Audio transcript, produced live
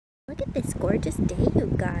Look at this gorgeous day,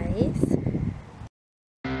 you guys.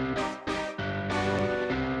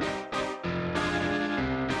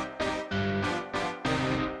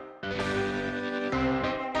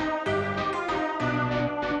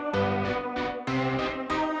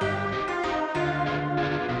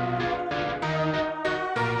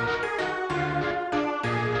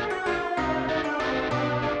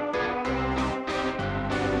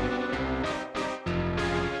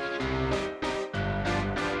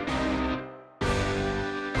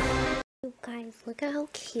 Guys, look at how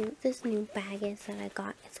cute this new bag is that I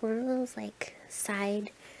got. It's one of those like side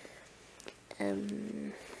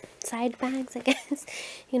bags, I guess.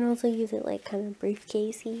 You can also use it like kind of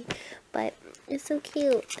briefcasey, but it's so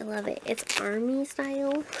cute. I love it. It's army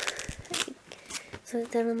style, so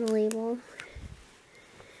it said on the label.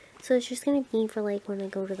 So it's just gonna be for like when I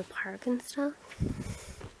go to the park and stuff.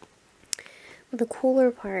 But the cooler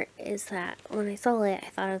part is that when I saw it, I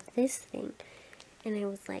thought of this thing. And I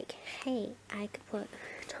was like, hey, I could put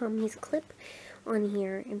Tommy's clip on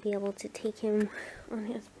here and be able to take him on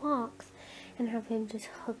his walks and have him just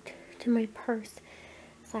hooked to my purse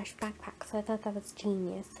 / backpack. So I thought that was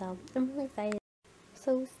genius. So I'm really excited.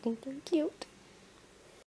 So stinking cute.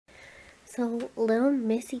 So little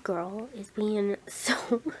Missy girl is being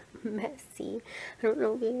so messy. I don't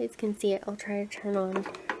know if you guys can see it. I'll try to turn on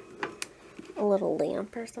a little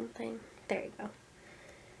lamp or something. There you go.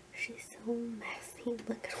 She's so messy.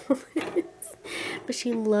 Look at all this. But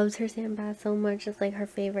she loves her sand bath so much. It's like her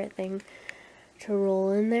favorite thing to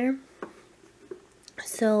roll in there.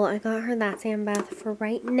 So I got her that sand bath for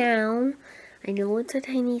right now. I know it's a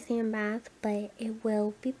tiny sand bath, but it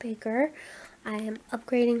will be bigger. I am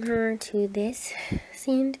upgrading her to this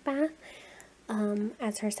sand bath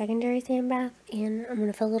as her secondary sand bath, and I'm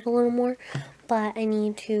going to fill it a little more. But I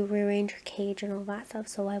need to rearrange her cage and all that stuff,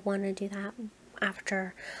 so I want to do that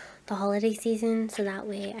after the holiday season, so that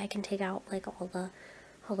way I can take out like all the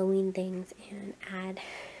Halloween things and add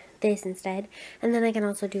this instead, and then I can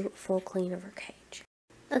also do a full clean of her cage.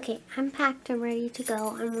 Okay, I'm packed and ready to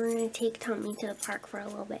go, and we're going to take Tommy to the park for a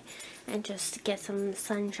little bit and just get some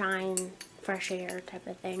sunshine, fresh air type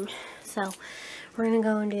of thing. So we're going to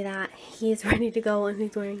go and do that. He's ready to go, and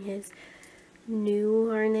he's wearing his new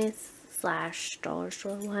harness / dollar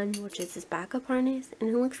store one, which is his backup harness,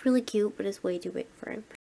 and it looks really cute, but it's way too big for him.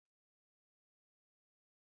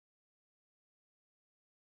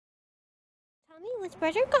 Tommy, what's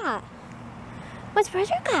brother got? What's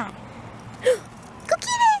brother got? Go get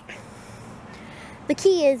it! The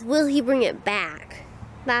key is, will he bring it back?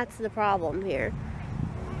 That's the problem here.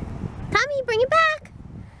 Tommy, bring it back!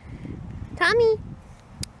 Tommy!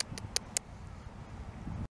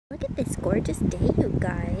 Look at this gorgeous day, you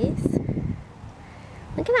guys.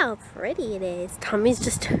 Look at how pretty it is. Tommy's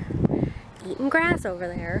just eating grass over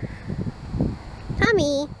there.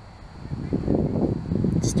 Tommy!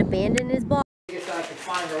 Just abandoned his ball. I guess I could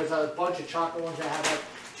find there was a bunch of chocolate ones that had like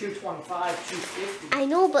 $2.25, $2.50. I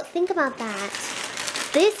know, but think about that.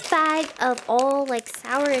 This bag of all like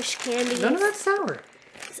sourish candies. None of that's sour.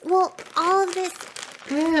 Well, all of this.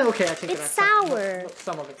 Yeah, okay, I think it's sour.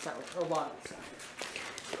 Some of it's sour. A lot of it's sour.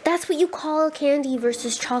 That's what you call candy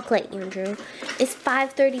versus chocolate, Andrew. It's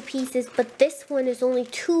 5.30 pieces, but this one is only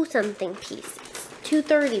 2-something pieces.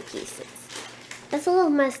 2.30 pieces. That's a little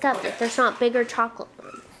messed up if there's not bigger chocolate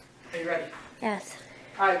ones. Are you ready? Yes.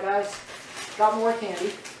 Alright guys, got more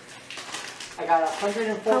candy. I got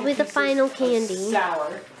 140 probably the final candy.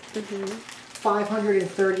 Sour.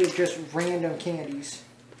 530 of just random candies.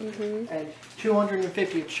 And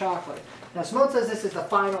 250 of chocolate. Now Simone says this is the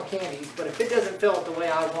final candies, but if it doesn't fill it the way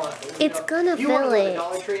I want it, it's gonna fill it. You want to go to the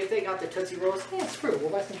Dollar Tree if they got the Tootsie Rolls? Yeah, screw it. We'll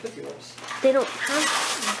buy some Tootsie Rolls. They don't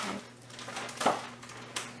have. Okay.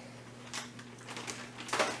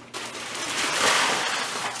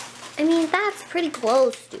 I mean, that's pretty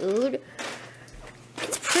close, dude.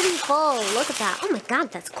 It's pretty full. Look at that. Oh my god,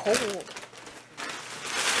 that's cold.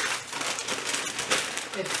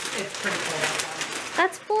 It's pretty cold outside.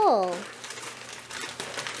 That's full.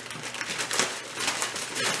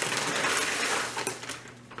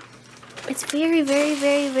 It's very, very,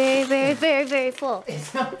 very, very, very, very, very full.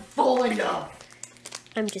 It's not full enough.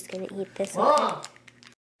 I'm just gonna eat this one.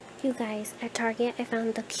 You guys, at Target, I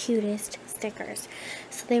found the cutest stickers.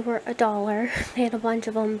 So they were $1. They had a bunch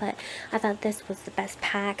of them, but I thought this was the best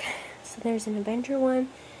pack. So there's an adventure one,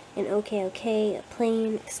 an OK, a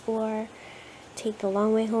plain, explorer, take the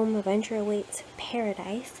long way home, adventure awaits,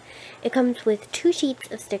 paradise. It comes with 2 sheets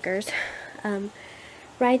of stickers.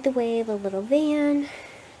 Ride the wave, a little van,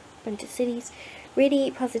 bunch of cities,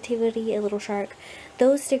 radiate positivity, a little shark.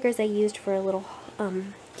 Those stickers I used for a little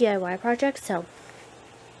DIY project, so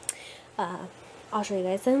I'll show you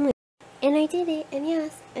guys some. And I did it, and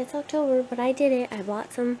yes, it's October, but I did it. I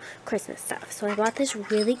bought some Christmas stuff. So I bought this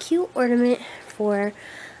really cute ornament for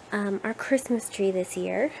our Christmas tree this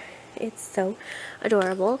year. It's so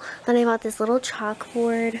adorable. Then I bought this little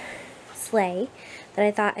chalkboard sleigh that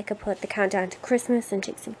I thought I could put the countdown to Christmas and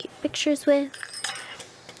take some cute pictures with.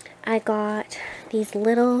 I got these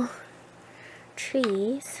little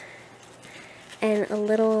trees and a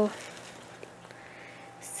little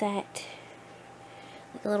set,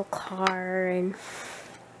 like a little car and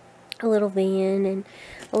a little van and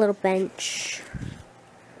a little bench.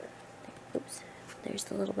 Oops, there's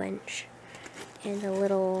the little bench and a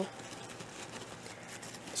little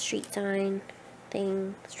street sign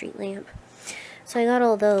thing, street lamp. So I got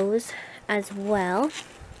all those as well.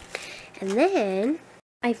 And then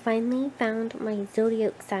I finally found my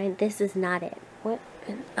zodiac sign. This is not it. What?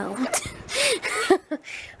 Oh.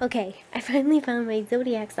 Okay, I finally found my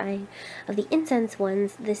zodiac sign of the incense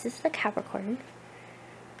ones. This is the Capricorn.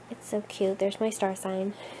 It's so cute. There's my star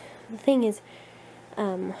sign. The thing is,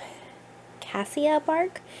 cassia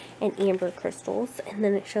bark and amber crystals. And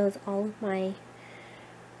then it shows all of my,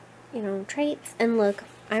 you know, traits. And look,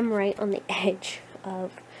 I'm right on the edge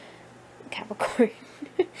of Capricorn.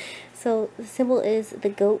 So the symbol is the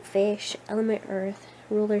goat fish, element earth,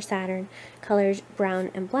 ruler Saturn, colors brown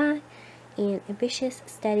and black, and ambitious,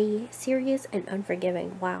 steady, serious, and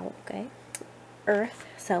unforgiving. Wow, okay. Earth.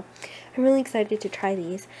 So I'm really excited to try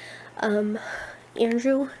these.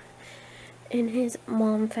 Andrew and his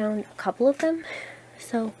mom found a couple of them,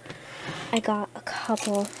 so I got a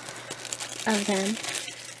couple of them.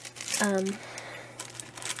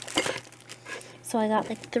 So I got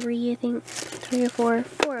like 3, I think, 3 or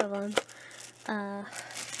 4 of them.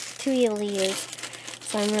 2 you'll use.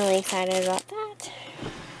 So I'm really excited about that.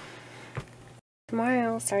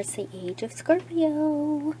 Tomorrow starts the age of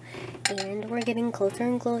Scorpio. And we're getting closer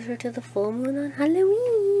and closer to the full moon on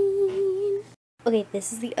Halloween. Okay,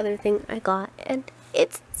 this is the other thing I got. And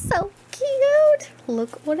it's so cute.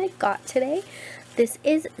 Look what I got today. This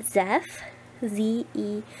is Zeph.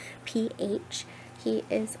 Z-E-P-H. He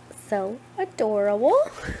is so adorable.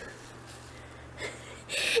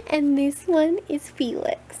 And this one is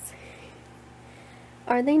Felix.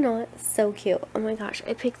 Are they not so cute? Oh my gosh,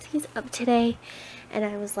 I picked these up today and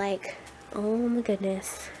I was like, oh my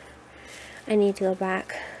goodness, I need to go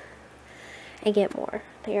back and get more.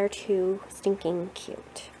 They are too stinking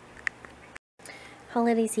cute.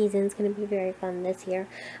 Holiday season is going to be very fun this year.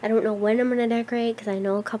 I don't know when I'm going to decorate, because I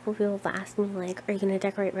know a couple people have asked me, like, are you going to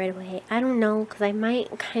decorate right away? I don't know, because I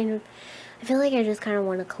might kind of, I feel like I just kind of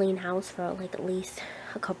want to clean house for, like, at least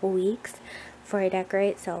a couple weeks before I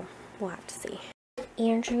decorate, so we'll have to see.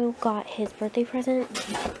 Andrew got his birthday present,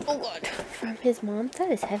 oh god, from his mom. That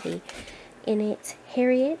is heavy. And it's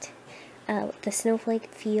Harriet, the Snowflake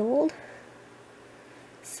Field.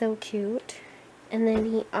 So cute. And then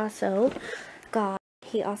he also got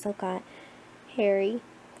Harry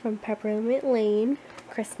from Peppermint Lane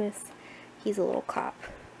Christmas. He's a little cop.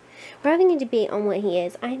 We're having a debate on what he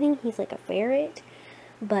is. I think he's like a ferret,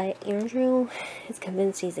 but Andrew is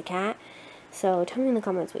convinced he's a cat. So tell me in the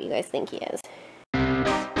comments what you guys think he is.